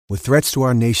With threats to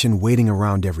our nation waiting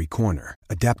around every corner,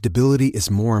 adaptability is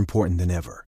more important than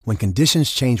ever. When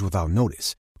conditions change without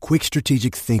notice, quick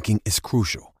strategic thinking is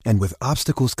crucial. And with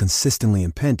obstacles consistently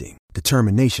impending,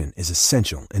 determination is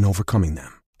essential in overcoming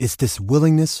them. It's this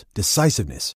willingness,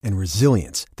 decisiveness, and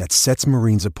resilience that sets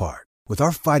Marines apart. With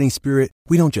our fighting spirit,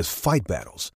 we don't just fight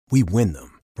battles, we win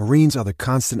them. Marines are the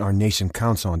constant our nation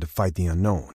counts on to fight the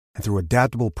unknown. And through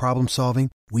adaptable problem solving,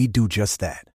 we do just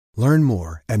that. Learn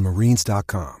more at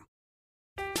marines.com.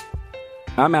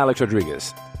 I'm Alex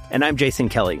Rodriguez. And I'm Jason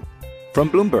Kelly. From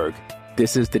Bloomberg,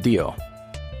 this is The Deal.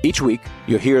 Each week,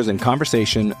 you'll hear us in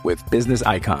conversation with business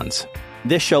icons.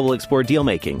 This show will explore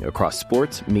deal-making across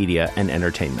sports, media, and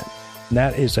entertainment.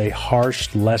 That is a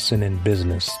harsh lesson in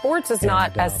business. Sports is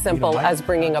not as simple as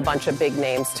bringing a bunch of big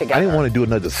names together. I didn't want to do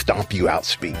another stomp you out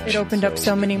speech. It opened up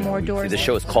so many more doors. The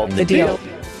show is called The Deal.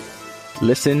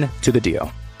 Listen to The Deal.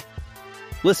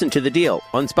 Listen to The Deal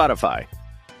on Spotify.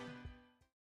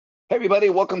 Hey, everybody.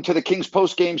 Welcome to the Kings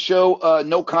postgame show.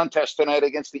 No contest tonight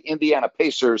against the Indiana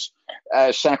Pacers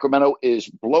as Sacramento is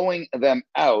blowing them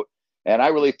out. And I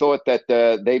really thought that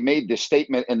they made this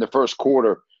statement in the first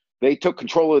quarter. They took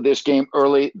control of this game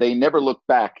early. They never looked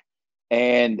back.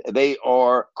 And they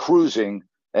are cruising.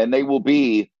 And they will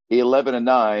be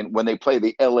 11-9 when they play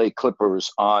the LA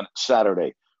Clippers on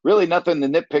Saturday. Really nothing to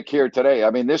nitpick here today.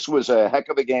 I mean, this was a heck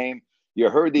of a game. You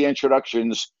heard the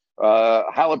introductions.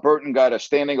 Halliburton got a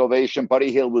standing ovation.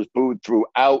 Buddy Hield was booed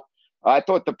throughout. I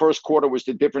thought the first quarter was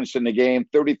the difference in the game,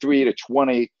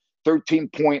 33-20,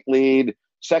 13-point lead.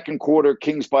 Second quarter,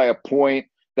 Kings by a point.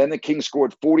 Then the Kings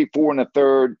scored 44 in the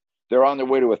third. They're on their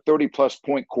way to a 30-plus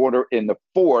point quarter in the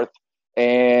fourth.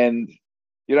 And,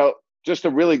 just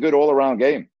a really good all-around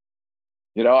game.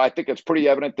 I think it's pretty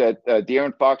evident that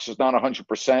De'Aaron Fox is not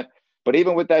 100%. But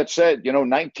even with that said,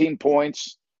 19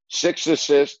 points, 6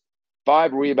 assists,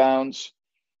 5 rebounds.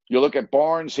 You look at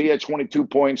Barnes, he had 22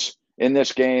 points in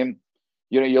this game.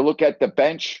 You look at the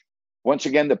bench. Once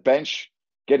again, the bench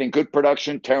getting good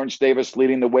production. Terrence Davis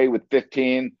leading the way with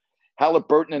 15.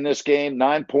 Halliburton in this game,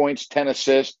 9 points, 10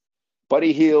 assists.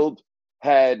 Buddy Hield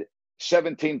had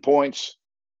 17 points.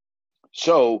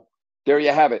 So there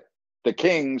you have it. The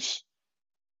Kings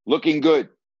looking good,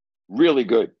 really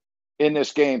good in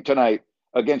this game tonight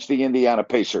against the Indiana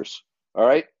Pacers. All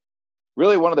right?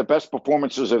 Really one of the best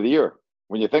performances of the year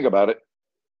when you think about it.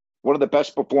 One of the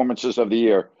best performances of the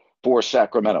year for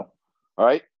Sacramento. All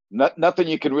right? Nothing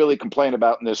you can really complain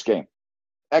about in this game.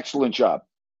 Excellent job.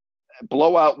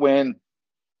 Blowout win,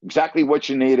 exactly what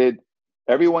you needed.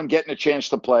 Everyone getting a chance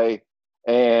to play.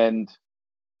 And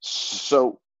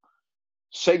so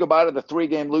say goodbye to the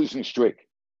 3-game losing streak.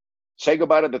 Say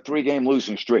goodbye to the 3-game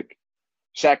losing streak.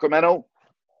 Sacramento,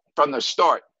 from the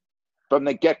start, from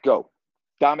the get-go,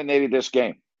 dominated this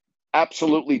game.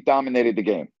 Absolutely dominated the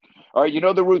game. All right, you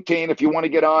know the routine. If you want to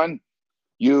get on,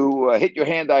 you hit your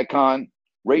hand icon,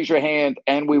 raise your hand,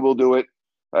 and we will do it.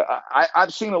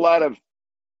 I've seen a lot of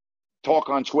talk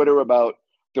on Twitter about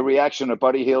the reaction of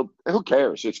Buddy Hield. Who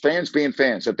cares? It's fans being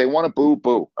fans. If they want to boo,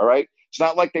 boo, all right? It's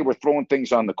not like they were throwing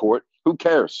things on the court. Who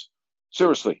cares?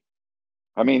 Seriously.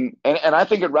 I mean, and I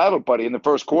think it rattled Buddy in the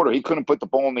first quarter. He couldn't put the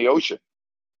ball in the ocean,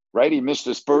 right? He missed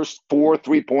his first 4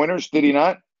 3-pointers, did he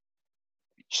not?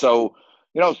 So,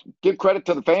 give credit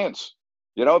to the fans.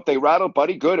 If they rattled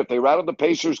Buddy, good. If they rattled the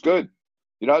Pacers, good.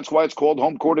 That's why it's called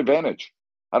home court advantage.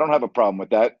 I don't have a problem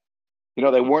with that.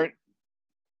 They weren't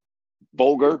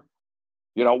vulgar.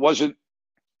 It wasn't,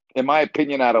 in my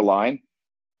opinion, out of line.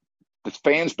 It's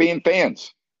fans being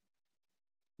fans.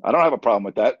 I don't have a problem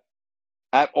with that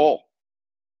at all.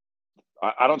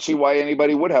 I don't see why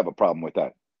anybody would have a problem with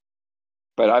that.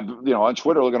 But I've, on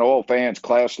Twitter, looking at all fans,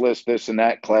 classless, this and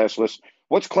that, classless.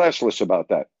 What's classless about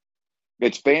that?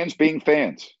 It's fans being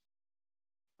fans,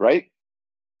 right?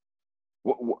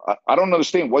 I don't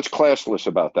understand what's classless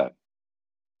about that.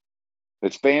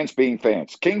 It's fans being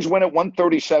fans. Kings win at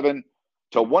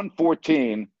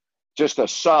 137-114. Just a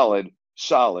solid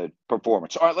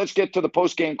performance. All right, let's get to the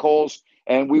post-game calls,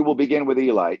 and we will begin with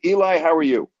Eli. Eli, how are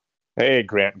you? Hey,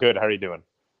 Grant. Good. How are you doing?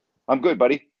 I'm good,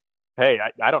 buddy. Hey,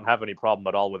 I don't have any problem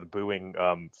at all with booing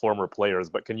former players,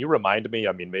 but can you remind me,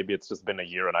 maybe it's just been a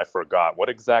year and I forgot, what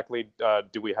exactly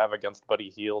do we have against Buddy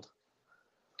Hield?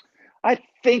 I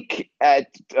think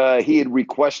he had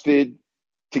requested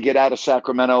to get out of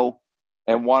Sacramento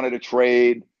and wanted a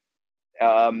trade.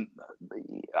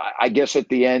 I guess at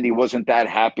the end he wasn't that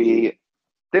happy.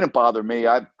 Didn't bother me.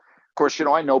 Of course,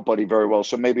 I know Buddy very well,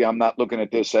 so maybe I'm not looking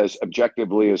at this as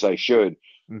objectively as I should.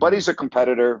 Mm-hmm. Buddy's a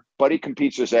competitor. Buddy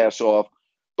competes his ass off.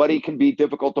 Buddy can be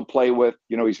difficult to play with.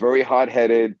 He's very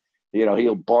hot-headed.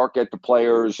 He'll bark at the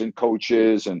players and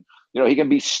coaches and he can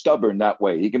be stubborn that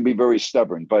way. He can be very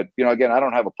stubborn. But, again, I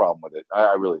don't have a problem with it.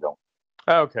 I really don't.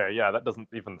 Okay, yeah, that doesn't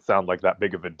even sound like that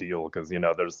big of a deal because,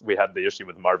 we had the issue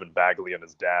with Marvin Bagley and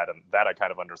his dad, and that I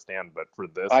kind of understand. But for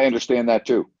this, I understand that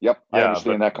too. Yep, yeah, I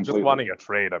understand that completely. Just wanting a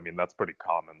trade, I mean, that's pretty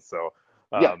common. So,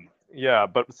 yeah. Yeah,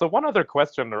 but so one other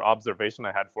question or observation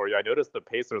I had for you, I noticed the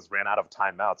Pacers ran out of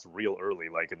timeouts real early,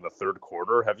 like in the third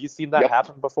quarter. Have you seen that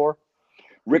happen before?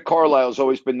 Rick Carlisle's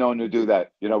always been known to do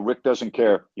that. Rick doesn't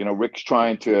care. Rick's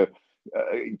trying to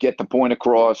get the point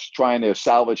across, trying to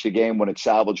salvage the game when it's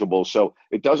salvageable. So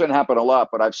it doesn't happen a lot,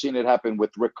 but I've seen it happen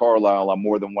with Rick Carlisle on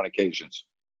more than one occasions.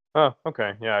 Oh,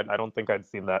 okay. Yeah, I don't think I'd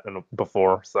seen that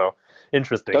before. So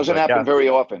interesting. Doesn't happen very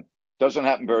often. Doesn't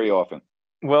happen very often.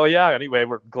 Well, yeah, anyway,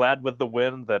 we're glad with the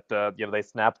win that, they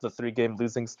snapped the 3-game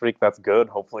losing streak. That's good.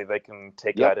 Hopefully they can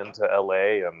take that into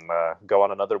LA and go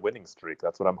on another winning streak.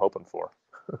 That's what I'm hoping for.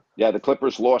 Yeah, the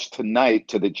Clippers lost tonight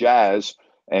to the Jazz.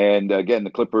 And again,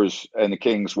 the Clippers and the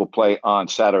Kings will play on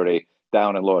Saturday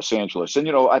down in Los Angeles. And,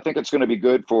 I think it's going to be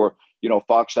good for,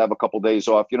 Fox to have a couple of days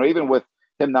off, even with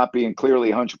him not being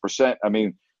clearly 100%. I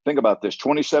mean, think about this,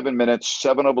 27 minutes,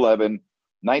 7 of 11,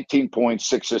 19 points,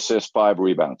 6 assists, 5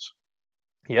 rebounds.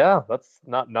 Yeah, that's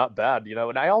not bad,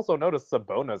 and I also noticed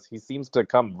Sabonis. He seems to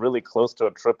come really close to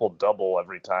a triple-double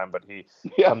every time, but he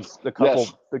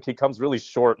comes really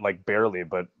short, like barely,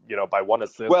 but, by one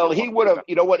assist. Well, he would have,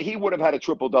 he would have had a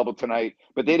triple-double tonight,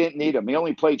 but they didn't need him. He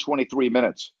only played 23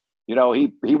 minutes. He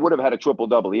would have had a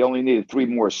triple-double. He only needed 3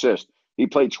 more assists. He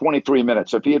played 23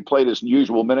 minutes. If he had played his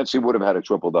usual minutes, he would have had a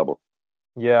triple-double.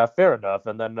 Yeah, fair enough.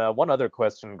 And then one other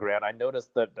question, Grant. I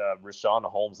noticed that Richaun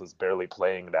Holmes is barely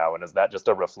playing now, and is that just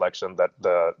a reflection that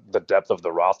the depth of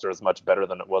the roster is much better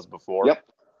than it was before?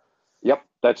 Yep,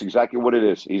 that's exactly what it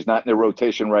is. He's not in the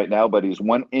rotation right now, but he's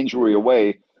one injury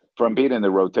away from being in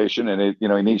the rotation, and he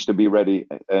needs to be ready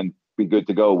and be good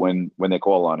to go when they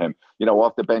call on him.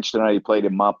 Off the bench tonight, he played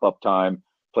in mop-up time,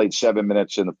 played 7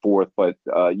 minutes in the fourth, but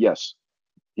yes,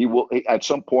 he will. At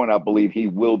some point, I believe he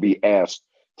will be asked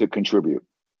to contribute.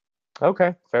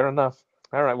 Okay, fair enough.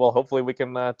 All right, well, hopefully we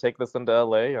can take this into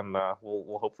LA, and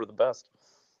we'll hope for the best.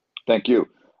 Thank you.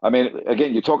 I mean,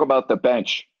 again, you talk about the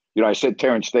bench. I said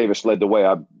Terrence Davis led the way.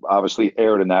 I obviously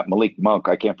erred in that. Malik Monk,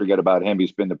 I can't forget about him.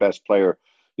 He's been the best player,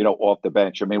 off the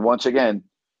bench. I mean, once again,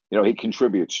 he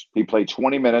contributes. He played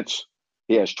 20 minutes.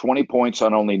 He has 20 points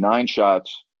on only 9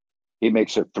 shots. He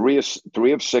makes it 3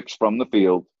 of 6 from the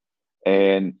field.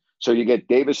 And so you get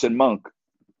Davis and Monk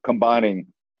combining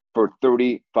for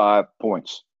 35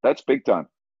 points. That's big time.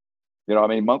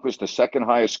 Monk was the second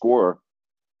highest scorer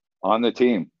on the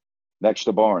team next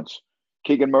to Barnes.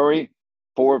 Keegan Murray,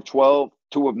 4 of 12,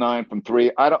 2 of 9 from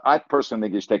 3. I personally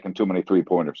think he's taking too many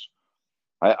 3-pointers.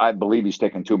 I believe he's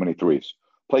taking too many threes.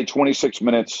 Played 26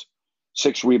 minutes,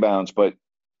 6 rebounds, but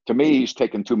to me, he's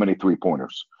taking too many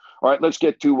 3-pointers. All right, let's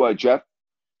get to Jeff.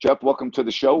 Jeff, welcome to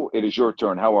the show. It is your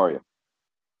turn. How are you?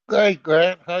 Great,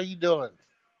 Grant. How you doing?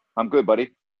 I'm good, buddy.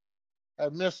 I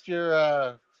missed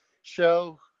your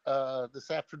show this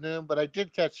afternoon, but I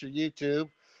did catch your YouTube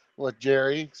with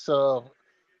Jerry. So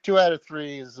 2 out of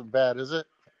 3 isn't bad, is it?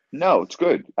 No, it's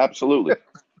good. Absolutely.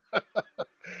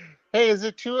 Hey, is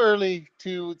it too early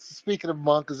speaking of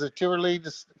Monk, is it too early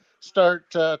to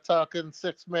start talking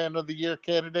 6th Man of the Year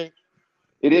candidate?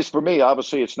 It is for me.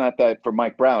 Obviously, it's not that for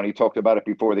Mike Brown. He talked about it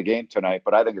before the game tonight,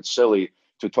 but I think it's silly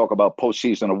to talk about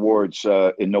postseason awards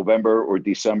in November or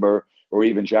December or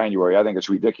even January. I think it's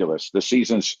ridiculous. The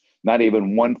season's not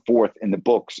even 1/4 in the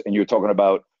books, and you're talking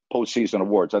about postseason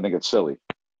awards. I think it's silly.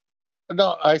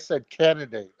 No, I said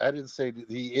candidate. I didn't say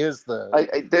he is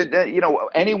the.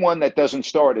 Anyone that doesn't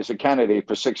start is a candidate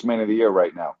for 6th Man of the Year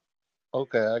right now.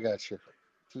 Okay, I got you.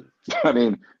 I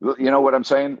mean, you know what I'm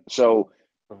saying? So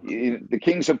the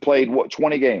Kings have played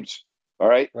 20 games. All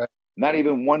right, not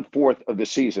even 1/4 of the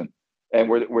season, and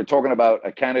we're talking about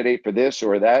a candidate for this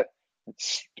or that.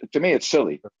 To me, it's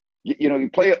silly. You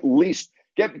play at least.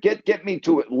 Get me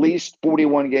to at least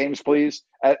 41 games, please.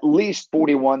 At least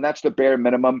 41. That's the bare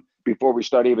minimum before we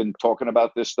start even talking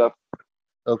about this stuff.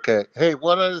 Okay. Hey,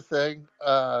 one other thing.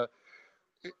 I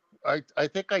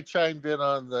think I chimed in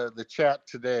on the chat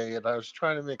today, and I was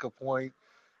trying to make a point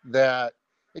that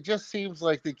it just seems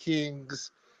like the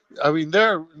Kings. I mean,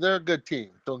 they're a good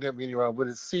team. Don't get me wrong, but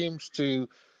it seems to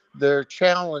their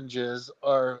challenges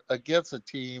are against a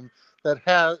team that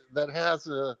has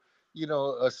a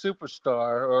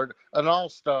superstar or an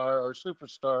all-star or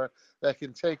superstar that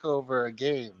can take over a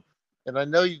game. And I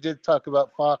know you did talk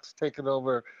about Fox taking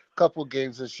over a couple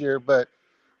games this year, but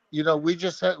we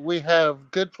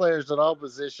have good players at all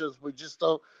positions. We just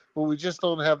don't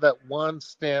have that one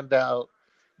standout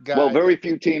guy. Well, very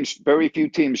few teams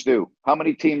do. How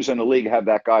many teams in the league have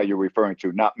that guy you're referring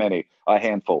to? Not many, a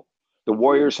handful. The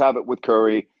Warriors have it with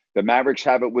Curry. The Mavericks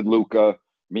have it with Luka.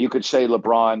 I mean, you could say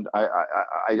LeBron.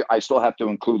 I still have to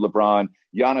include LeBron.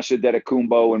 Giannis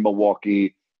Antetokounmpo in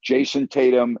Milwaukee. Jason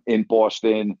Tatum in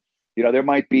Boston. You know, there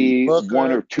might be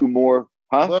one or two more.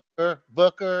 Huh?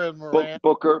 Booker and Morant.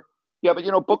 Booker. Yeah, but,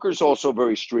 you know, Booker's also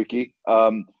very streaky.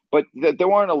 But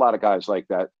there aren't a lot of guys like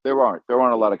that. There aren't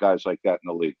a lot of guys like that in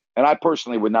the league. And I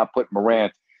personally would not put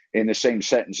Morant in the same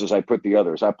sentence as I put the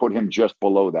others. I put him just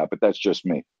below that, but that's just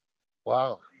me.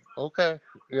 Wow. Okay.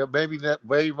 Yeah, maybe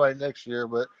by next year,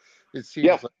 but it seems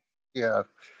like, yeah.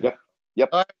 Yep.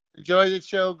 All right. Enjoy the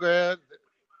show, Grant.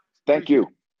 Thank you.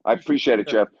 I appreciate it,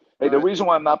 Jeff. Hey, the reason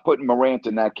why I'm not putting Morant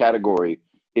in that category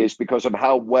is because of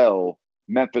how well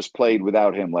Memphis played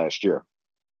without him last year.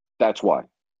 That's why.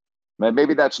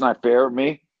 Maybe that's not fair of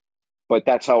me, but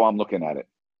that's how I'm looking at it.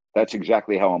 That's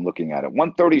exactly how I'm looking at it.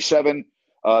 137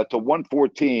 to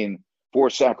 114 for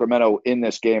Sacramento in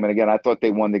this game. And again, I thought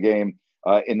they won the game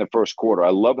in the first quarter.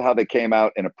 I love how they came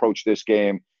out and approached this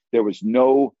game. There was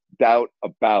no doubt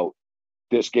about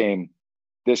this game.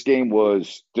 This game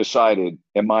was decided,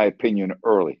 in my opinion,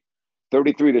 early.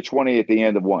 33-20 at the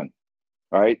end of one.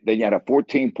 All right. Then you had a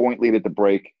 14-point lead at the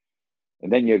break.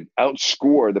 And then you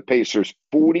outscore the Pacers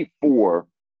 44-35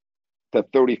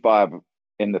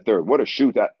 in the third. What a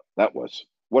shoot that was.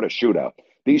 What a shootout.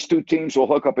 These two teams will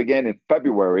hook up again in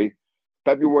February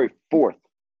 4th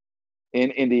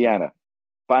in Indiana.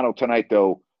 Final tonight,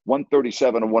 though,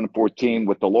 137-114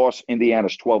 with the loss.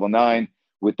 Indiana's 12-9.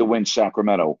 With the win,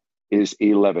 Sacramento is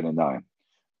 11-9.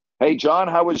 Hey, John,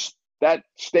 how was that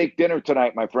steak dinner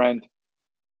tonight, my friend?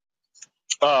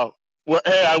 Well,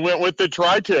 hey, I went with the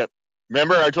tri-tip.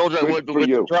 Remember, I told you I went with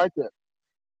the tri-tip.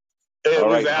 It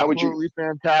was absolutely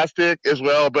fantastic as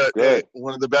well. But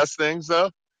one of the best things,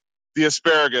 though, the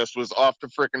asparagus was off the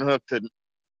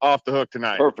hook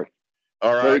tonight. Perfect.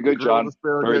 All right. Very good, John.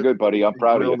 Very good, buddy. I'm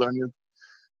proud of you. Onion.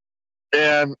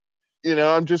 And, you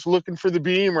know, I'm just looking for the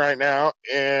beam right now.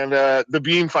 And the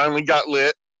beam finally got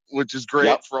lit, which is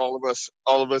great for all of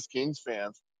us Kings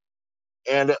fans.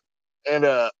 And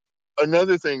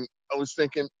another thing, I was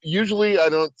thinking, usually I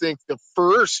don't think it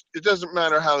doesn't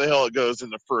matter how the hell it goes in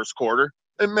the first quarter.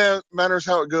 It matters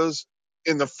how it goes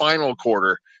in the final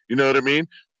quarter. You know what I mean?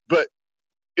 But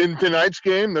in tonight's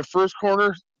game, the first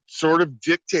quarter sort of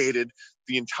dictated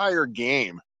the entire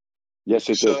game. Yes,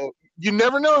 it did. So you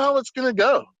never know how it's going to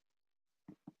go.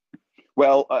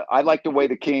 Well, I like the way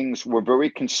the Kings were very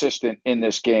consistent in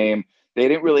this game. They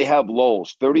didn't really have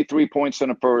lulls. 33 points in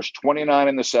the first, 29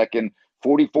 in the second,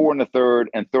 44 in the third,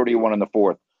 and 31 in the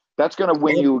fourth. That's going to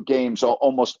win you games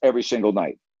almost every single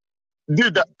night.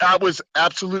 Dude, that was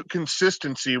absolute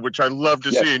consistency, which I love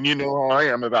to see, and you know how I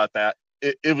am about that.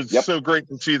 It was so great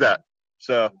to see that.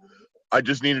 So I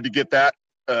just needed to get that,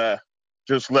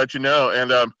 just let you know.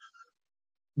 And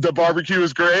the barbecue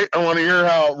is great. I want to hear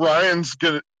how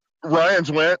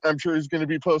Ryan's went. I'm sure he's going to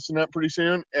be posting up pretty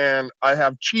soon. And I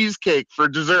have cheesecake for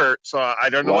dessert, so I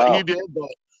don't know what he did, but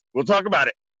we'll talk about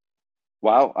it.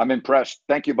 Wow, I'm impressed.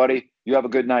 Thank you, buddy. You have a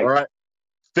good night. All right.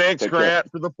 Thanks, Grant,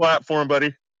 for the platform,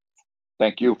 buddy.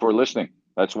 Thank you for listening.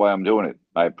 That's why I'm doing it.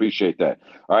 I appreciate that.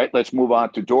 All right, let's move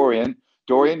on to Dorian.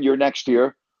 Dorian, you're next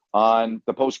here on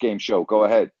the post-game show. Go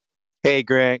ahead. Hey,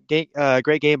 Grant.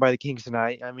 Great game by the Kings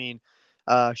tonight. I mean,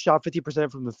 shot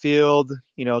 50% from the field,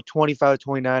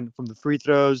 25-29 from the free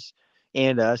throws,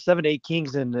 and 7-8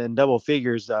 Kings in double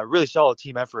figures. Really solid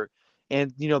team effort.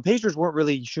 And, Pacers weren't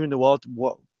really shooting the ball.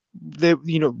 They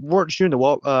weren't shooting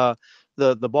the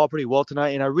ball pretty well tonight,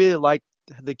 and I really liked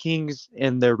the Kings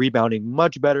and their rebounding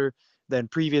much better than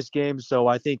previous games. So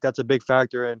I think that's a big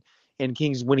factor in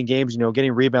Kings winning games.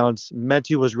 Getting rebounds.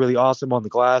 Metu was really awesome on the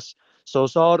glass. So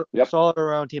solid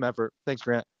around team effort. Thanks,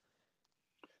 Grant.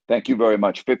 Thank you very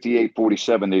much.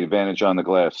 58-47, the advantage on the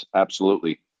glass.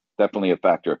 Absolutely, definitely a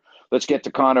factor. Let's get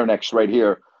to Connor next, right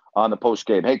here on the post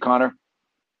game. Hey, Connor.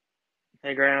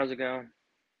 Hey, Grant. How's it going?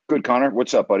 Good, Connor.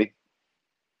 What's up, buddy?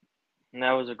 And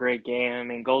that was a great game. I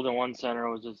mean, Golden One Center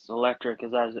was as electric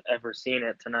as I've ever seen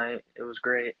it tonight. It was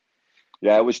great.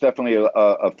 Yeah, it was definitely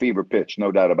a fever pitch,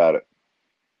 no doubt about it.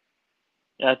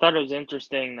 Yeah, I thought it was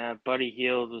interesting that Buddy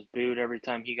Hield was booed every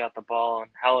time he got the ball,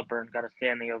 and Halliburton got a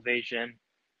standing ovation.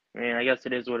 I mean, I guess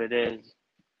it is what it is.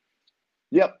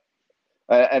 Yep.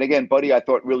 And again, Buddy, I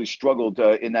thought really struggled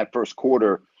in that first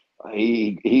quarter.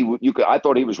 I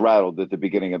thought he was rattled at the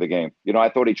beginning of the game. I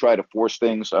thought he tried to force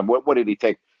things. What did he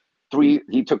take?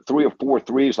 He took 3 or 4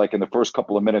 threes like in the first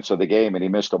couple of minutes of the game, and he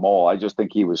missed them all. I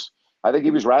think he was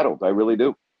rattled. I really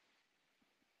do.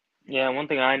 Yeah, one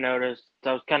thing I noticed,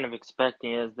 I was kind of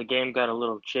expecting, is the game got a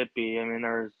little chippy. I mean,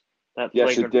 there was that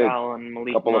Yes, it flagrant did. foul on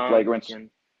Malik Couple of Monk, flagrants. and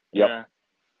Yep. yeah,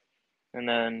 and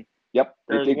then Yep,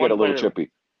 there it was did get one a play little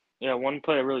chippy. one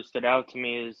play that really stood out to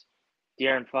me is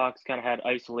De'Aaron Fox kind of had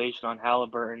isolation on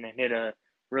Halliburton and hit a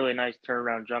really nice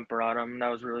turnaround jumper on him. That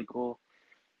was really cool.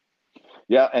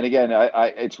 Yeah, and again,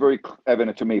 it's very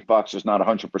evident to me Fox is not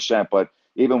 100%, but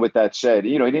even with that said,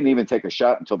 he didn't even take a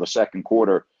shot until the second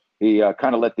quarter. He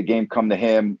kind of let the game come to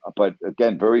him, but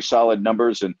again, very solid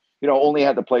numbers, and only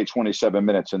had to play 27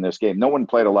 minutes in this game. No one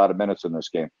played a lot of minutes in this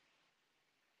game.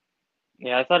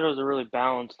 Yeah, I thought it was a really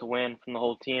balanced win from the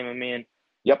whole team. I mean,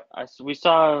 yep, we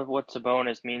saw what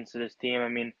Sabonis means to this team. I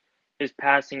mean, his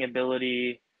passing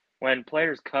ability, when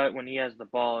players cut when he has the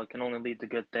ball, it can only lead to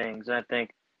good things. And I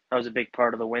think that was a big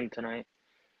part of the win tonight.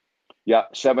 Yeah,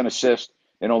 7 assists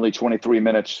in only 23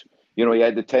 minutes. He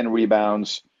had the 10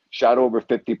 rebounds, shot over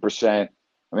 50%.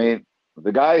 I mean,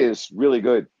 the guy is really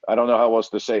good. I don't know how else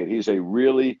to say it. He's a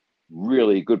really,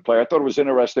 really good player. I thought it was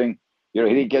interesting. He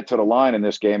didn't get to the line in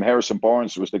this game. Harrison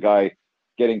Barnes was the guy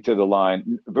getting to the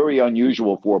line. Very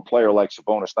unusual for a player like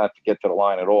Sabonis not to get to the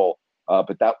line at all.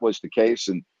 But that was the case.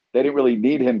 And they didn't really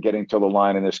need him getting to the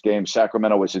line in this game.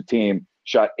 Sacramento as a team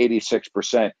shot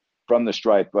 86% from the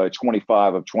stripe,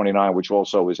 25 of 29, which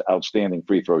also is outstanding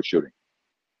free throw shooting.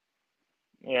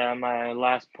 Yeah, my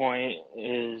last point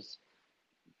is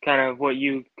kind of what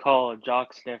you call a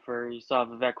jock sniffer. You saw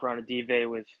Vivek Ranadive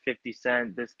with 50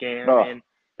 Cent this game. I mean,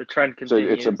 the trend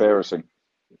continues. It's embarrassing.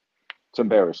 It's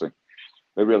embarrassing.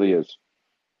 It really is.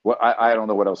 Well, I don't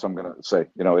know what else I'm going to say.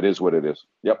 It is what it is.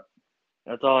 Yep.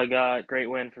 That's all I got. Great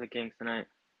win for the Kings tonight.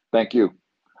 Thank you.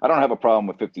 I don't have a problem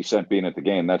with 50 Cent being at the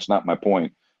game. That's not my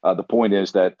point. The point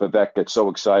is that Vivek gets so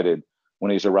excited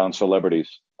when he's around celebrities.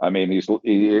 I mean,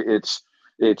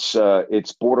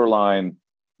 it's borderline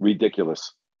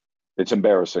ridiculous. It's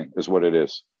embarrassing, is what it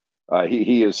is.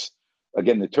 He is,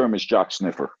 again, the term is jock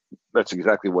sniffer. That's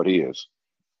exactly what he is.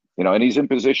 And he's in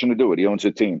position to do it. He owns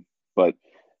a team, but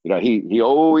he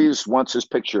always wants his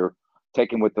picture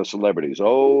taken with the celebrities.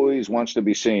 Always wants to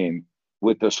be seen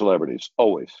with the celebrities.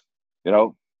 Always.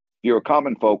 If you're a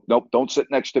common folk, nope, don't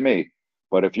sit next to me.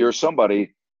 But if you're somebody,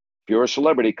 if you're a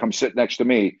celebrity, come sit next to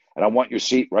me, and I want your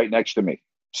seat right next to me.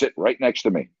 Sit right next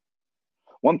to me.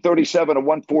 137 to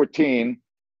 114,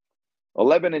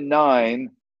 11-9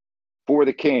 for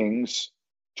the Kings,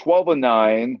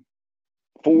 12-9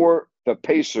 for the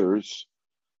Pacers,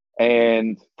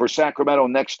 and for Sacramento,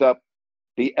 next up,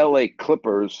 the LA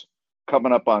Clippers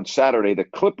coming up on Saturday. The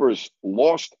Clippers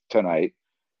lost tonight,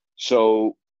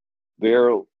 so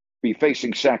they'll be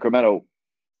facing Sacramento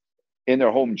in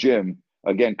their home gym,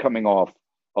 again, coming off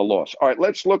a loss. All right,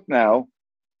 let's look now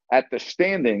at the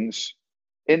standings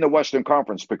in the Western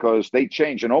Conference because they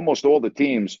changed, and almost all the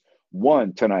teams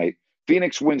won tonight.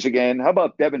 Phoenix wins again. How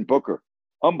about Devin Booker?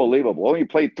 Unbelievable. Only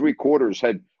played 3 quarters,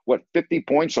 had, 50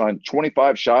 points on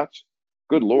 25 shots?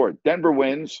 Good Lord. Denver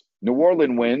wins. New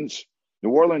Orleans wins. New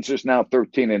Orleans is now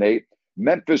 13-8.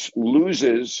 Memphis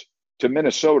loses to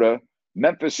Minnesota.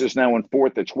 Memphis is now in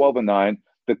 4th at 12-9.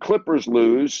 The Clippers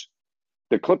lose.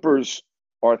 The Clippers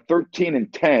are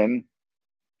 13-10.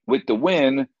 With the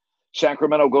win,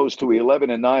 Sacramento goes to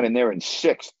 11-9, and they're in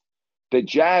 6th. The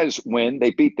Jazz win.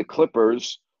 They beat the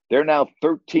Clippers. They're now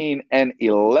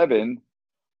 13-11.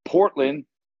 Portland,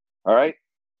 all right,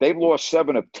 they've lost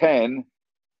 7 of 10.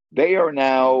 They are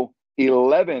now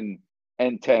 11-10.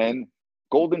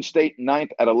 Golden State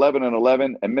 9th at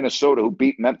 11-11, and Minnesota, who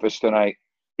beat Memphis tonight,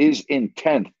 is in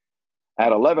 10th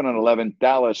at 11-11.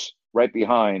 Dallas right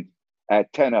behind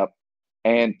at 10 up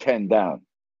and 10 down.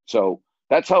 So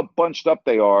that's how bunched up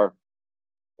they are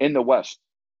in the West.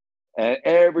 And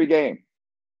every game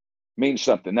means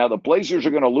something. Now, the Blazers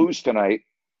are going to lose tonight.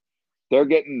 They're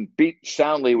getting beat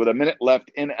soundly with a minute left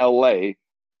in L.A.,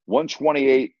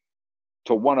 128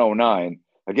 to 109.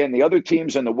 Again, the other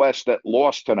teams in the West that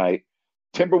lost tonight,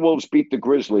 Timberwolves beat the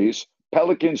Grizzlies.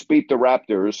 Pelicans beat the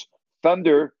Raptors.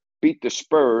 Thunder beat the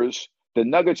Spurs. The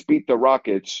Nuggets beat the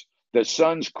Rockets. The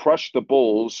Suns crushed the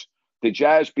Bulls. The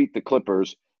Jazz beat the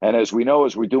Clippers. And as we know,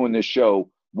 as we're doing this show,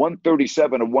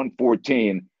 137 to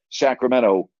 114,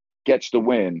 Sacramento gets the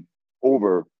win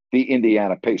over the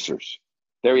Indiana Pacers.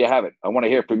 There you have it. I want to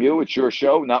hear from you. It's your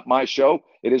show, not my show.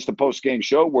 It is the post-game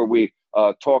show where we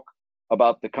talk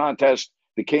about the contest.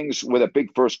 The Kings, with a big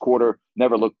first quarter,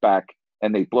 never look back,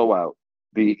 and they blow out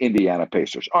the Indiana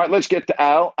Pacers. All right, let's get to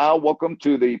Al. Al, welcome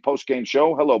to the post-game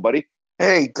show. Hello, buddy.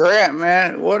 Hey, Grant,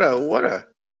 man. What an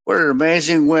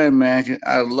amazing win, man.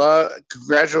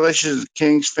 Congratulations,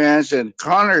 Kings fans. And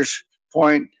Connor's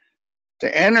point,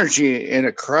 the energy in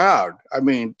a crowd. I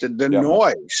mean, the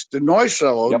noise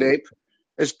level, Dave,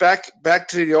 is back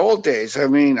to the old days. I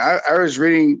mean, I was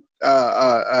reading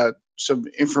some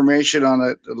information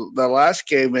on the last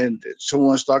game, and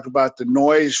someone was talking about the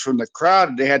noise from the crowd,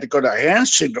 and they had to go to hand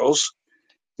signals.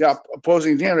 Yeah,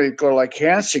 opposing team, they go like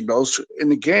hand signals in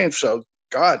the game. So,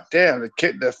 god damn,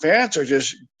 the fans are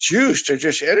just juiced. They're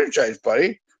just energized,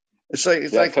 buddy. It's like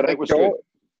the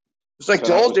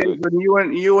old days when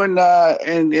you and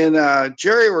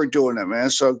Jerry were doing it,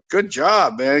 man. So good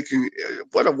job, man.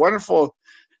 What a wonderful.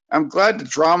 I'm glad the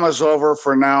drama's over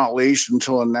for now, at least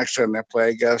until the next time they play,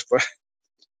 I guess. But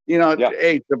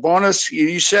hey, the bonus,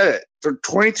 you said it, for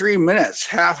 23 minutes,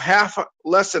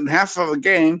 less than half of a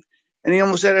game, and he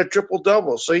almost had a triple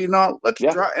double. So let's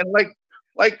try and like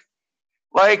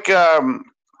what's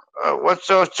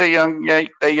the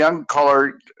young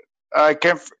caller? I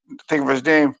can't think of his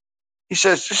name. He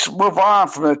says, just move on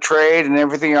from the trade and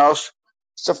everything else.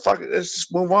 So let's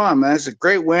just move on, man. It's a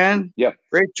great win. Yeah.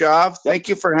 Great job. Thank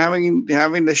you for having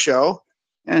the show,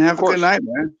 and have a good night,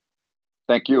 man.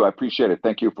 Thank you. I appreciate it.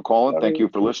 Thank you for calling. Thank you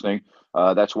for listening.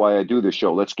 That's why I do this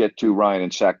show. Let's get to Ryan in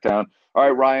Sacktown. All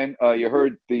right, Ryan, you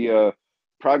heard the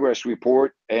progress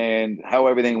report and how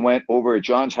everything went over at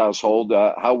John's household.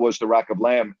 How was the rack of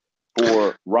lamb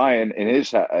for Ryan in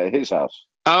his house?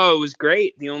 Oh, it was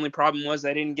great. The only problem was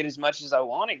I didn't get as much as I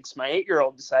wanted because my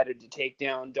 8-year-old decided to take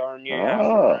down darn near half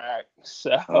the rack.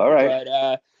 So, all right.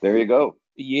 But, there you go.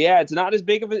 Yeah, it's not as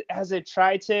big of as a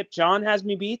tri-tip. John has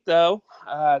me beat, though,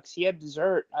 because he had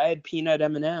dessert. I had peanut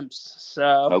M&Ms.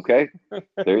 So okay,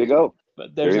 there you go.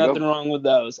 But there's nothing wrong with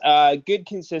those. Good,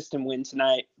 consistent win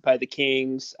tonight by the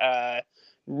Kings.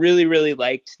 Really, really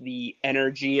liked the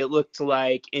energy. It looked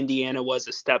like Indiana was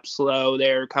a step slow.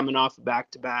 They're coming off a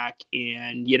back-to-back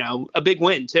and, a big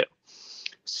win, too.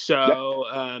 So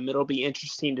it'll be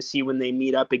interesting to see when they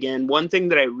meet up again. One thing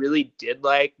that I really did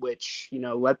like, which,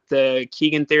 let the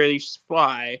Keegan theories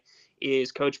fly,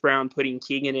 is Coach Brown putting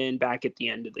Keegan in back at the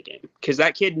end of the game. Because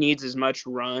that kid needs as much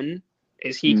run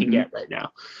as he can get right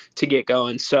now to get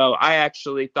going. So I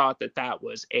actually thought that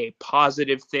was a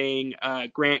positive thing.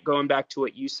 Grant, going back to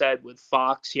what you said with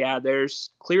Fox,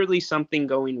 there's clearly something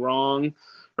going wrong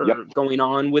or going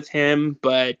on with him,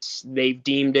 but they've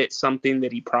deemed it something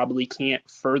that he probably can't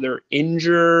further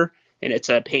injure, and it's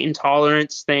a pain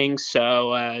tolerance thing.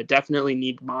 So definitely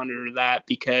need to monitor that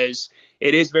because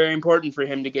it is very important for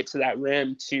him to get to that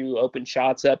rim to open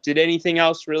shots up. Did anything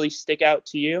else really stick out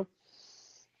to you?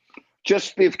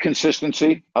 Just the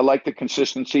consistency. I like the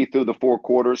consistency through the 4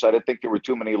 quarters. I didn't think there were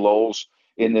too many lulls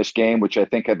in this game, which I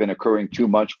think have been occurring too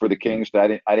much for the Kings. I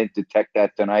didn't detect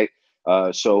that tonight.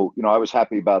 So I was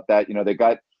happy about that. They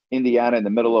got Indiana in the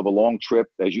middle of a long trip.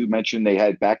 As you mentioned, they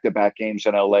had back-to-back games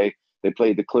in LA. They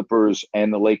played the Clippers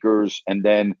and the Lakers. And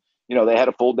then, they had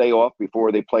a full day off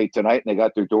before they played tonight, and they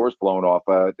got their doors blown off.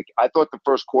 I thought the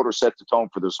first quarter set the tone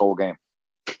for this whole game.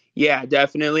 Yeah,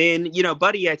 definitely. And,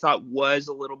 Buddy, I thought was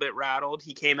a little bit rattled.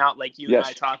 He came out like you and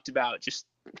I talked about, just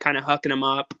kind of hucking him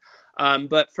up.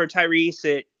 But for Tyrese,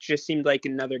 it just seemed like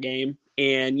another game.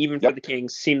 And even for the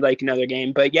Kings, seemed like another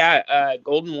game. But,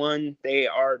 Golden One, they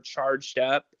are charged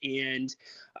up. And,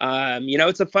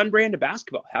 it's a fun brand of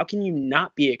basketball. How can you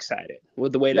not be excited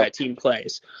with the way that team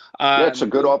plays? It's a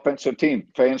good offensive team.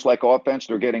 Fans like offense.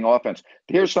 They're getting offense.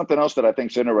 Here's something else that I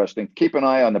think is interesting. Keep an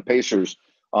eye on the Pacers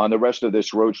on the rest of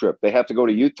this road trip. They have to go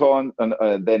to Utah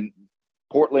and then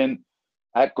Portland,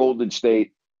 at Golden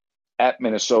State, at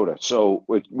Minnesota. So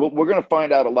we're going to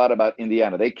find out a lot about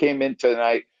Indiana. They came in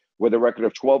tonight with a record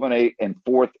of 12-8 and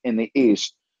 4th in the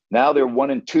East. Now they're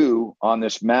 1-2 on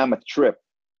this mammoth trip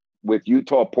with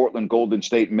Utah, Portland, Golden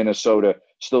State, and Minnesota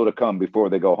still to come before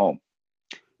they go home.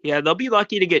 Yeah, they'll be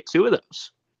lucky to get 2 of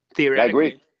those,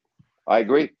 theoretically. I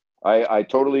agree. I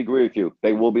totally agree with you.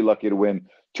 They will be lucky to win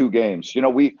 2 games.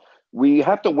 We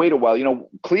have to wait a while.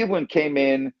 Cleveland came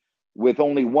in with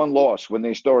only 1 loss when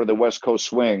they started the West Coast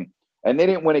swing, and they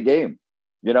didn't win a game.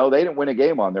 They didn't win a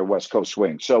game on their West Coast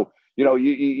swing. So,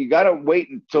 you got to wait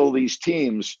until these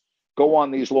teams go on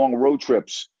these long road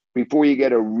trips before you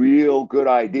get a real good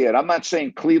idea. And I'm not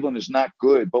saying Cleveland is not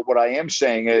good, but what I am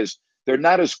saying is they're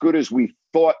not as good as we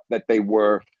thought that they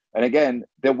were. And again,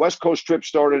 the West Coast trip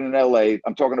started in LA.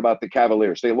 I'm talking about the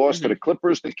Cavaliers. They lost to the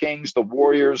Clippers, the Kings, the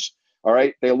Warriors. All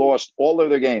right. They lost all of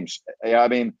their games. I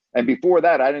mean, and before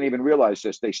that, I didn't even realize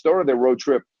this. They started their road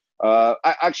trip.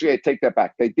 I take that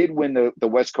back. They did win the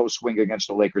West Coast swing against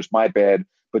the Lakers. My bad.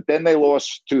 But then they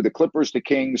lost to the Clippers, the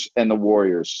Kings, and the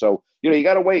Warriors. So, you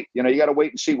got to wait. You got to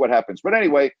wait and see what happens. But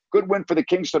anyway, good win for the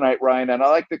Kings tonight, Ryan. And I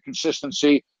like the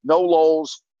consistency. No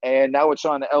lulls. And now it's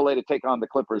on to LA to take on the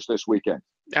Clippers this weekend.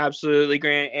 Absolutely,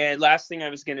 Grant. And last thing I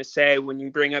was going to say, when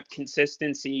you bring up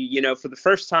consistency, for the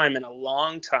first time in a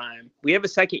long time, we have a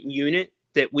second unit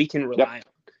that we can rely on.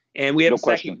 And we have a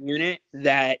second unit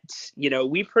that,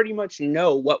 we pretty much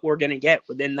know what we're going to get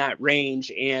within that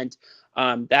range. And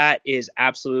that is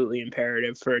absolutely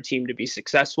imperative for a team to be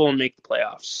successful and make the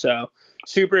playoffs. So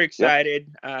super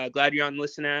excited. Glad you're on the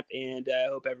Listen app, and I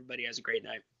hope everybody has a great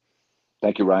night.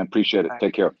 Thank you, Ryan. Appreciate it.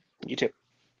 Take care. You too.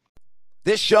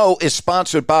 This show is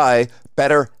sponsored by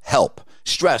BetterHelp.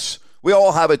 Stress. We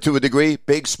all have it to a degree,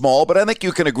 big, small, but I think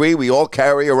you can agree we all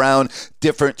carry around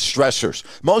different stressors.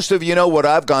 Most of you know what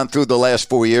I've gone through the last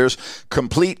 4 years.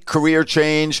 Complete career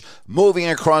change, moving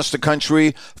across the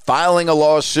country, filing a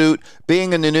lawsuit,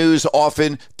 being in the news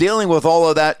often, dealing with all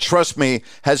of that, trust me,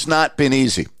 has not been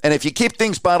easy. And if you keep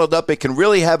things bottled up, it can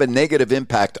really have a negative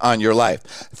impact on your life.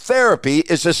 Therapy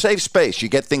is a safe space. You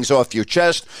get things off your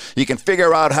chest. You can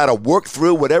figure out how to work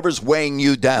through whatever's weighing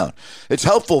you down. It's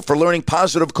helpful for learning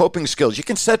positive coping skills. You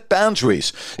can set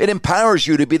boundaries. It empowers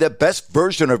you to be the best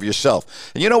version of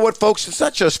yourself. And you know what, folks? It's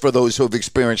not just for those who have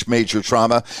experienced major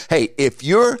trauma. Hey, if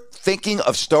you're thinking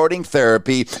of starting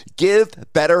therapy, give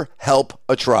BetterHelp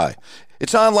a try.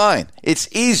 It's online. It's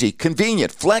easy,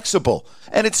 convenient, flexible,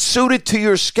 and it's suited to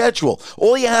your schedule.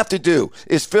 All you have to do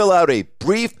is fill out a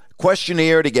brief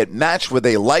questionnaire to get matched with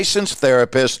a licensed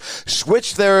therapist.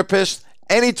 Switch therapists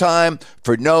anytime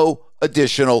for no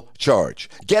additional charge.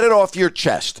 Get it off your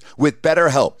chest with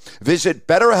BetterHelp. Visit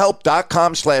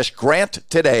BetterHelp.com/Grant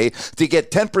today to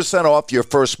get 10% off your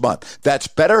first month. That's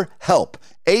BetterHelp,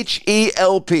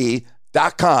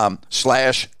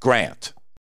 HELP.com/Grant.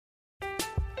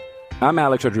 I'm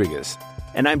Alex Rodriguez.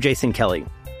 And I'm Jason Kelly.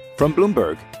 From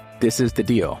Bloomberg, this is The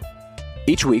Deal.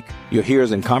 Each week, you'll hear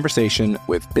us in conversation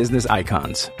with business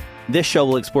icons. This show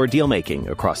will explore deal-making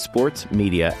across sports,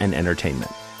 media, and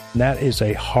entertainment. That is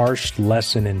a harsh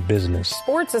lesson in business.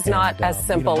 Sports is not as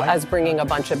simple as bringing a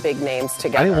bunch of big names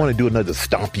together. I didn't want to do another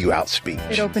stomp you out speech.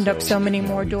 It opened up so many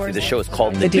more doors. The show is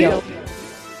called The Deal.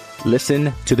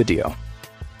 Listen to The Deal.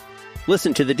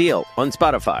 Listen to The Deal on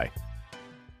Spotify.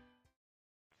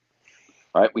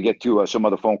 All right, we get to some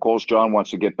other phone calls. John wants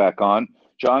to get back on.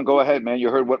 John, go ahead, man. You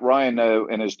heard what Ryan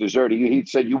and his dessert. He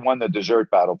said you won the dessert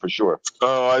battle for sure.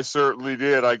 Oh, I certainly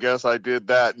did. I guess I did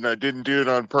that, and I didn't do it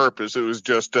on purpose. It was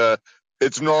just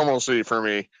it's normalcy for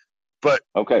me. But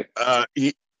okay, I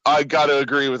got to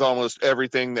agree with almost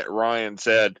everything that Ryan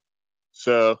said.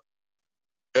 So,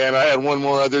 and I had one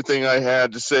more other thing I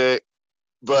had to say,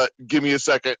 but give me a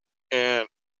second. And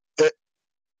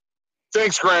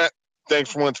thanks, Grant.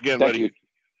 Thanks once again, buddy.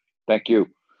 Thank you.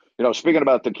 Speaking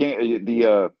about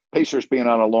the Pacers being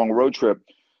on a long road trip,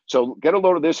 so get a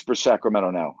load of this for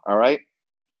Sacramento now, all right?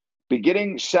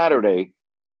 Beginning Saturday,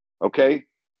 okay,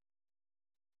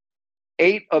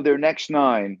 8 of their next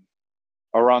 9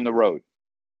 are on the road.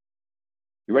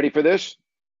 You ready for this?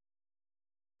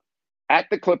 At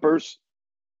the Clippers,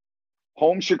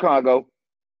 home Chicago,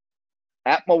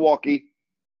 at Milwaukee,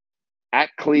 at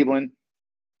Cleveland,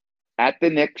 at the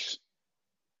Knicks,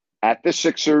 at the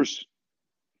Sixers,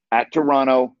 at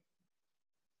Toronto,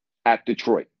 at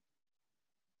Detroit.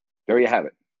 There you have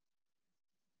it.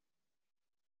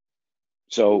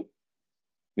 So,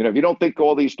 if you don't think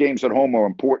all these games at home are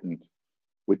important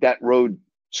with that road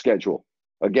schedule,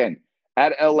 again,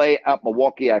 at LA, at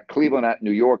Milwaukee, at Cleveland, at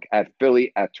New York, at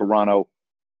Philly, at Toronto,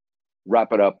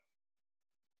 wrap it up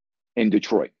in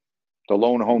Detroit. The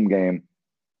lone home game,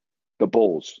 the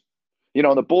Bulls.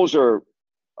 The Bulls are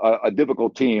a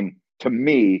difficult team to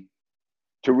me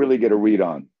to really get a read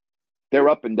on. They're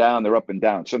up and down.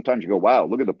 Sometimes you go, wow,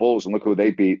 look at the Bulls and look who they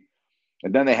beat.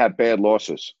 And then they have bad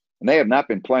losses. And they have not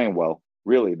been playing well,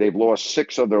 really. They've lost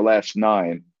 6 of their last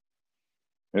 9.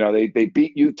 They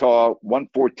beat Utah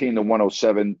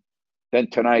 114-107. Then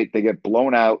tonight they get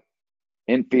blown out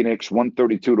in Phoenix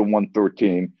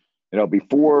 132-113.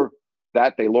 Before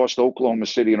that they lost Oklahoma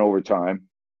City in overtime.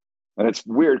 And it's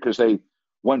weird because they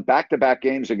won back-to-back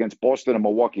games against Boston and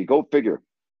Milwaukee. Go figure.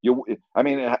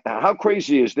 How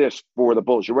crazy is this for the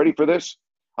Bulls? You ready for this?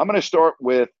 I'm going to start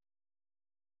with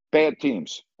bad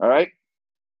teams, all right?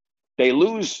 They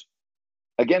lose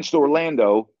against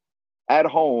Orlando at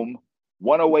home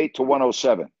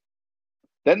 108-107.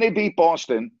 Then they beat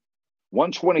Boston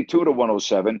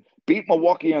 122-107, beat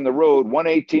Milwaukee on the road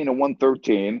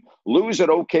 118-113, lose at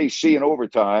OKC in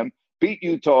overtime, beat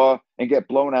Utah, and get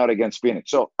blown out against Phoenix.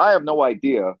 So I have no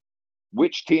idea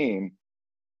which team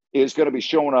is going to be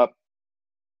showing up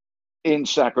in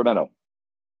Sacramento.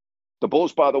 The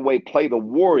Bulls, by the way, play the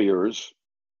Warriors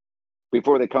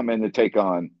before they come in to take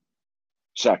on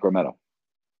Sacramento.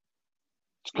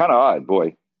 It's kind of odd,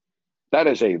 boy. That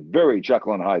is a very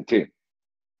Jekyll and Hyde team.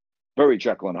 Very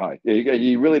Jekyll and Hyde.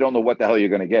 You really don't know what the hell you're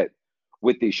going to get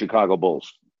with the Chicago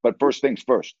Bulls. But first things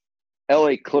first,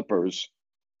 LA Clippers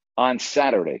on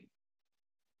Saturday.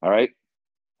 All right?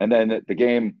 And then the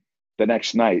game the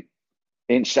next night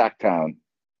in Sacktown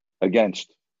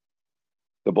against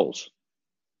the Bulls.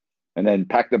 And then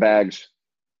pack the bags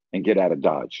and get out of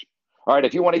Dodge. All right,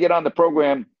 if you want to get on the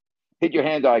program, hit your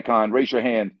hand icon, raise your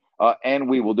hand, and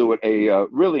we will do it. A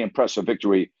really impressive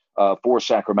victory for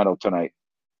Sacramento tonight.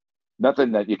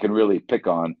 Nothing that you can really pick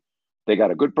on. They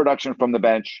got a good production from the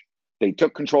bench. They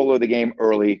took control of the game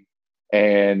early,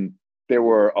 and there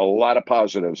were a lot of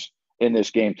positives in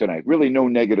this game tonight. Really no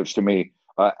negatives to me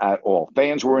at all.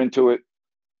 Fans were into it.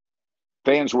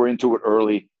 Fans were into it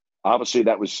early. Obviously,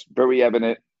 that was very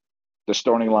evident. The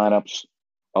starting lineups,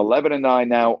 11-9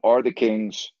 now are the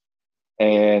Kings,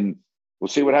 and we'll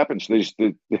see what happens.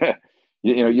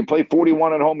 You play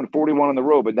 41 at home and 41 on the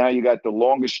road, but now you got the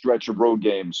longest stretch of road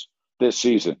games this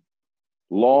season.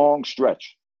 Long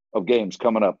stretch of games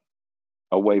coming up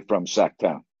away from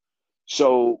Sacktown.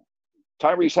 So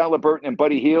Tyrese Halliburton and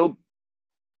Buddy Hield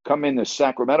come into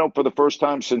Sacramento for the first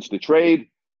time since the trade,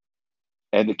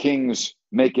 and the Kings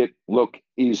make it look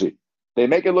easy. They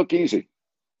make it look easy.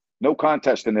 No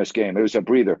contest in this game. It was a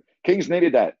breather. Kings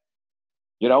needed that.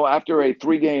 After a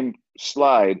 3-game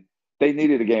slide, they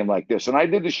needed a game like this. And I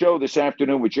did the show this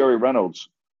afternoon with Jerry Reynolds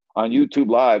on YouTube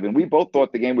Live, and we both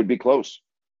thought the game would be close.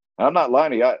 And I'm not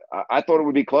lying to you. I thought it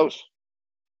would be close.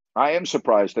 I am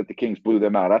surprised that the Kings blew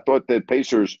them out. I thought the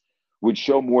Pacers would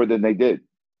show more than they did,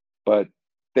 but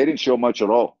they didn't show much at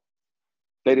all.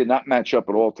 They did not match up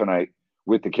at all tonight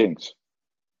with the Kings.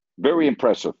 Very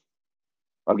impressive.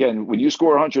 Again, when you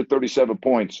score 137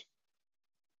 points,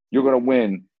 you're going to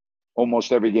win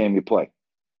almost every game you play.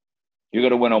 You're going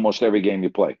to win almost every game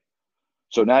you play.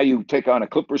 So now you take on a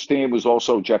Clippers team who's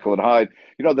also Jekyll and Hyde.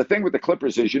 The thing with the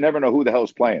Clippers is you never know who the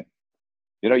hell's playing.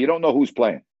 You don't know who's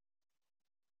playing.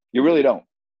 You really don't.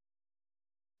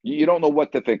 You don't know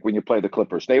what to think when you play the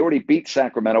Clippers. They already beat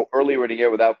Sacramento earlier in the year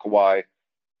without Kawhi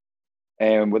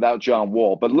and without John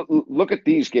Wall. But look at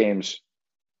these games.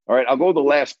 All right, I'll go the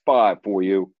last 5 for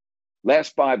you.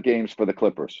 Last 5 games for the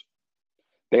Clippers.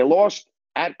 They lost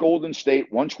at Golden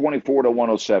State,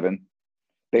 124-107.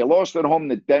 They lost at home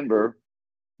to Denver,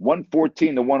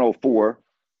 114-104.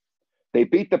 They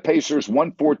beat the Pacers,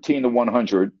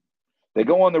 114-100. They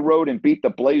go on the road and beat the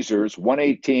Blazers,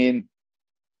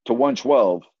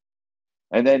 118-112.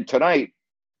 And then tonight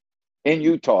in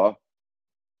Utah,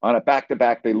 on a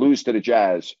back-to-back, they lose to the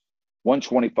Jazz,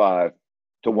 125-112.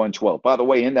 By the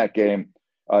way, in that game,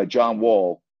 John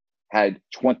Wall had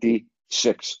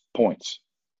 26 points.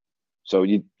 So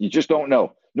you just don't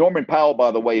know. Norman Powell,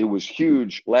 by the way, who was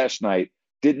huge last night,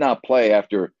 did not play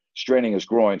after straining his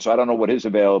groin. So I don't know what his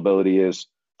availability is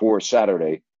for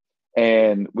Saturday.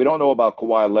 And we don't know about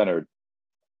Kawhi Leonard.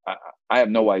 I have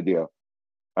no idea.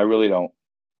 I really don't.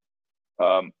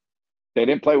 They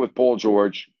didn't play with Paul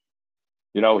George.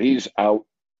 He's out.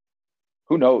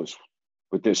 Who knows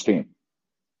with this team?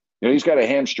 He's got a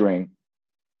hamstring.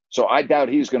 So I doubt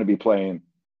he's going to be playing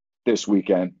this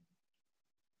weekend.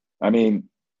 I mean,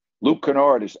 Luke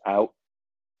Kennard is out.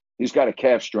 He's got a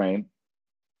calf strain.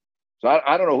 So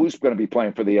I don't know who's going to be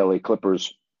playing for the LA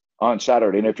Clippers on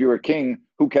Saturday. And if you're a King,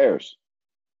 who cares?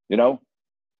 Who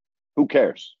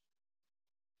cares?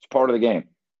 It's part of the game.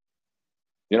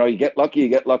 You get lucky, you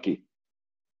get lucky.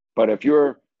 But if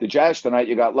you're the Jazz tonight,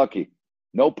 you got lucky.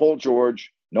 No Paul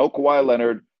George, no Kawhi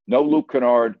Leonard, no Luke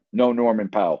Kennard, no Norman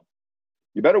Powell.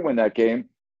 You better win that game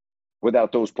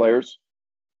without those players.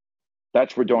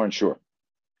 That's for darn sure.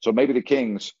 So maybe the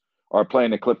Kings are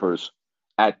playing the Clippers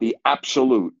at the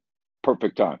absolute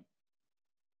perfect time.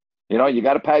 You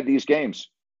got to pad these games,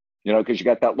 because you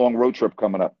got that long road trip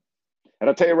coming up. And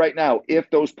I'll tell you right now, if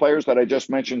those players that I just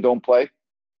mentioned don't play,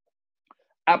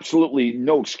 absolutely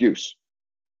no excuse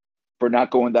for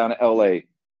not going down to LA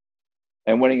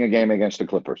and winning a game against the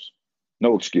Clippers.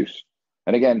 No excuse.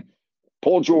 And again,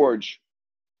 Paul George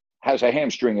has a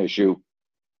hamstring issue.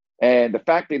 And the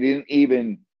fact that he didn't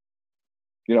even,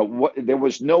 there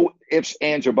was no ifs,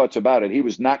 ands, or buts about it. He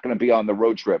was not going to be on the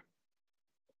road trip.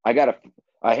 I got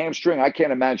a hamstring. I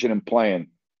can't imagine him playing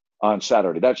on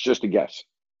Saturday. That's just a guess.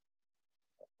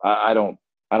 I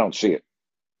don't see it.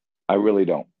 I really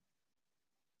don't.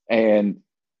 And,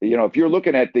 if you're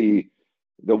looking at the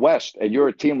West and you're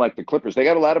a team like the Clippers, they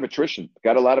got a lot of attrition,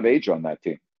 got a lot of age on that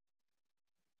team.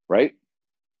 Right?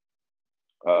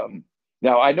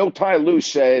 Now, I know Ty Lue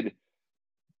said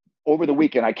over the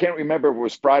weekend, I can't remember if it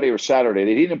was Friday or Saturday,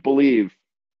 that he didn't believe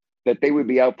that they would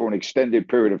be out for an extended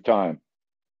period of time.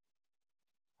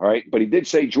 All right. But he did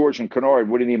say George and Kennard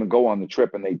wouldn't even go on the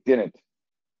trip, and they didn't.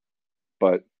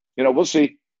 But, we'll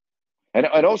see. And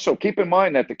also keep in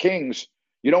mind that the Kings,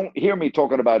 you don't hear me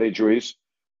talking about injuries.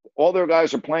 All their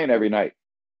guys are playing every night.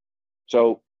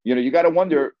 So, you got to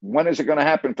wonder, when is it going to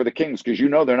happen for the Kings? Because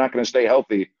they're not going to stay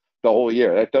healthy the whole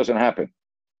year. That doesn't happen.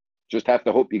 Just have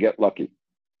to hope you get lucky.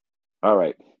 All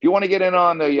right. If you want to get in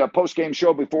on the post-game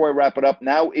show before I wrap it up,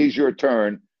 now is your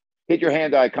turn. Hit your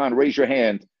hand icon, raise your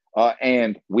hand,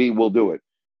 and we will do it.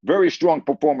 Very strong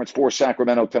performance for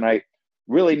Sacramento tonight.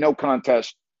 Really no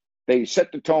contest. They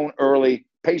set the tone early.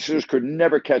 Pacers could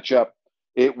never catch up.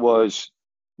 It was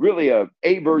really a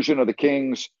version of the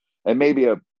Kings and maybe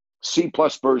a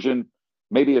C-plus version,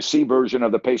 maybe a C version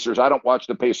of the Pacers. I don't watch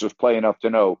the Pacers play enough to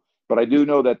know, but I do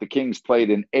know that the Kings played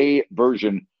an A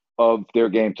version of their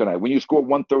game tonight. When you score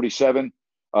 137,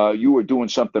 you were doing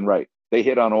something right. They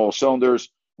hit on all cylinders.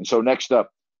 And so next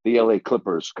up, the LA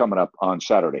Clippers coming up on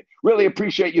Saturday. Really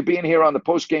appreciate you being here on the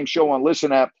post-game show on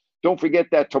Listen App. Don't forget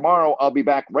that tomorrow I'll be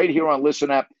back right here on Listen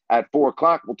App at 4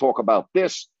 o'clock. We'll talk about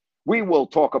this. We will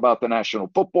talk about the National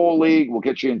Football League. We'll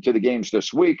get you into the games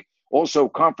this week. Also,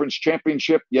 Conference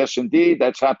Championship. Yes, indeed.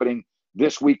 That's happening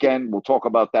this weekend. We'll talk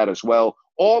about that as well.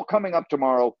 All coming up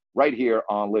tomorrow right here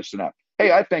on Listen App.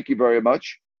 Hey, I thank you very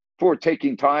much for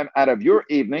taking time out of your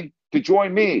evening to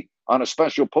join me on a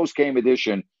special post-game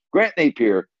edition. Grant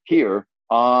Napier here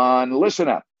on Listen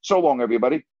App. So long,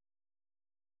 everybody.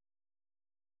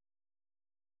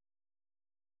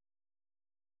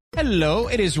 Hello,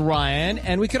 it is Ryan,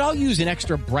 and we could all use an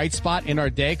extra bright spot in our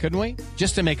day, couldn't we?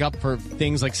 Just to make up for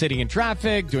things like sitting in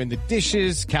traffic, doing the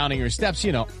dishes, counting your steps,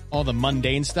 all the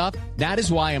mundane stuff. That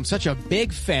is why I'm such a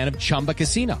big fan of Chumba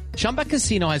Casino. Chumba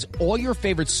Casino has all your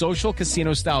favorite social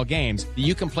casino-style games that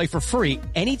you can play for free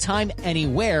anytime,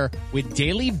 anywhere with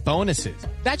daily bonuses.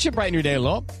 That should brighten your day a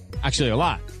little. Actually, a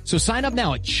lot. So sign up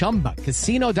now at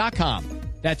ChumbaCasino.com.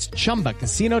 That's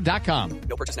ChumbaCasino.com.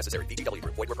 No purchase necessary. VGW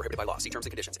Group. Void where prohibited by law. See terms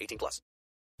and conditions. 18+.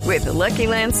 With the Lucky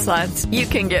Land Slots, you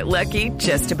can get lucky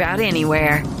just about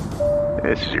anywhere.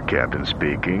 This is your captain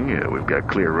speaking. We've got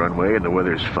clear runway and the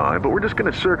weather's fine, but we're just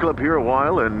going to circle up here a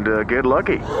while and get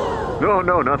lucky.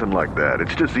 No, nothing like that.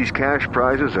 It's just these cash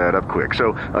prizes add up quick.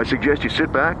 So I suggest you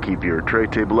sit back, keep your tray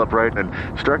table upright, and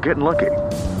start getting lucky.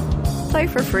 Play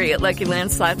for free at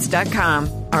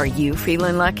LuckyLandSlots.com. Are you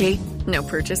feeling lucky? No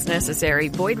purchase necessary.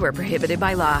 Void where prohibited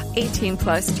by law.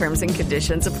 18+ terms and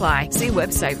conditions apply. See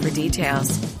website for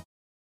details.